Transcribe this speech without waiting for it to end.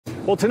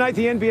Well, tonight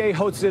the NBA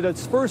hosted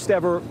its first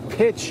ever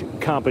pitch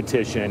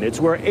competition. It's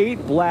where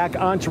 8 black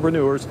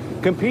entrepreneurs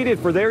competed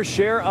for their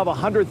share of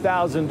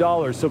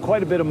 $100,000, so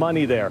quite a bit of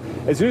money there.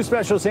 As news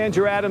specialist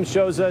Andrew Adams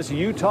shows us,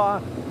 Utah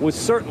was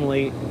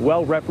certainly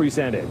well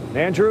represented.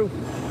 Andrew?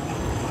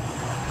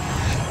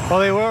 Well,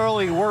 they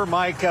really were,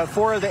 Mike.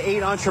 4 of the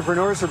 8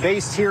 entrepreneurs are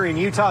based here in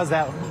Utah, as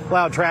that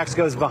loud tracks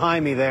goes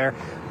behind me there.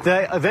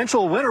 The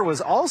eventual winner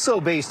was also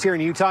based here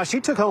in Utah.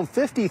 She took home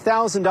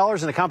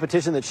 $50,000 in a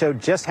competition that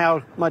showed just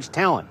how much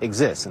talent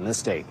exists in this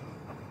state.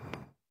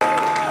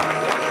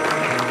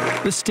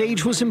 The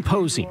stage was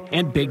imposing,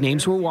 and big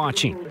names were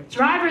watching.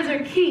 Drivers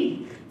are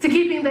key to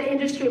keeping the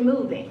industry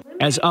moving.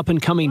 As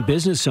up-and-coming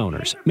business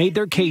owners made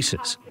their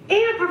cases.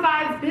 And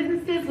provides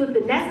businesses with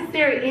the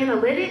necessary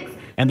analytics.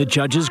 And the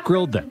judges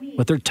grilled them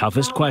with their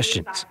toughest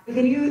questions.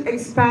 Can you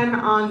expand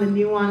on the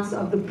nuance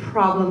of the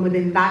problem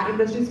within that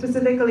industry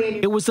specifically?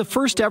 It was the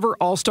first ever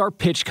all-star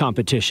pitch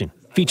competition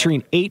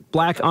featuring 8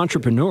 black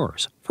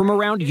entrepreneurs from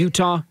around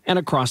Utah and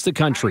across the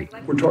country.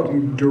 We're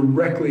talking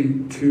directly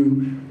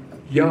to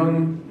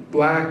young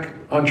black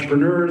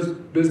entrepreneurs,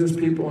 business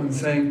people, and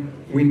saying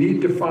we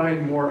need to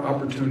find more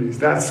opportunities.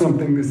 That's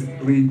something this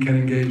league can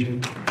engage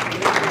in.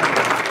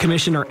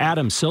 Commissioner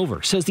Adam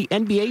Silver says the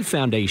NBA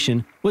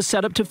Foundation was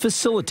set up to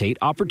facilitate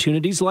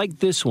opportunities like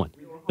this one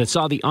that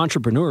saw the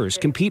entrepreneurs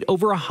compete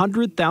over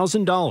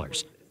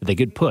 $100,000 that they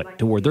could put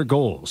toward their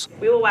goals.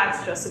 We will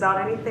wax just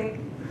about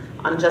anything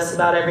on just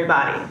about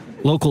everybody.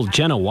 Local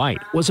Jenna White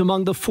was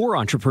among the 4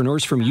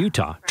 entrepreneurs from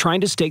Utah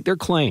trying to stake their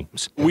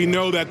claims. We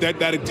know that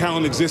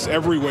talent exists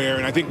everywhere,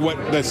 and I think what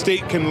the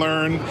state can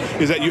learn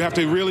is that you have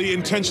to really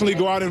intentionally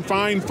go out and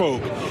find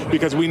folk,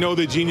 because we know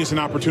that genius and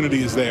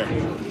opportunity is there.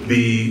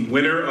 The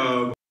winner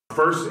of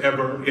first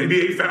ever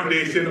NBA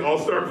Foundation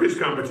All-Star Pitch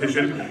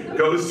Competition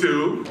goes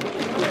to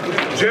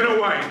Jenna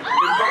White.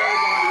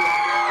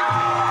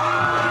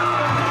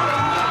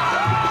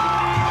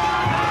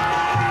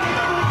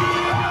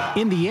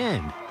 In the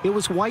end, it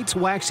was White's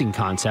waxing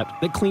concept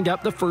that cleaned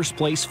up the first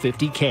place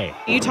 $50K.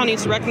 Utah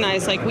needs to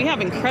recognize, we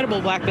have incredible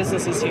black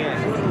businesses here,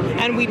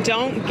 and we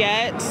don't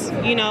get,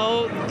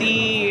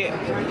 the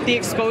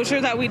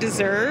exposure that we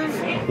deserve.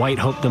 White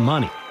hoped the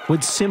money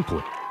would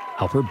simply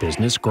help her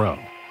business grow.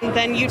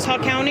 Then Utah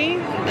County,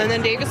 and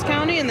then Davis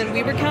County, and then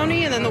Weber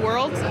County, and then the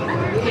world.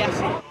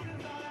 Yeah.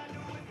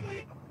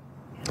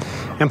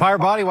 Empire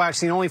Body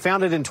Waxing only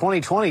founded in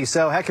 2020,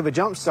 so heck of a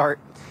jump start.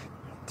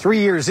 3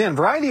 years in,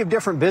 variety of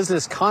different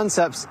business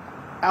concepts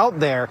out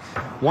there.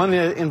 One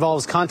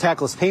involves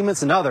contactless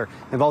payments, another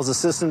involves a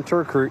system to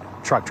recruit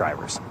truck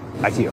drivers. Back to you.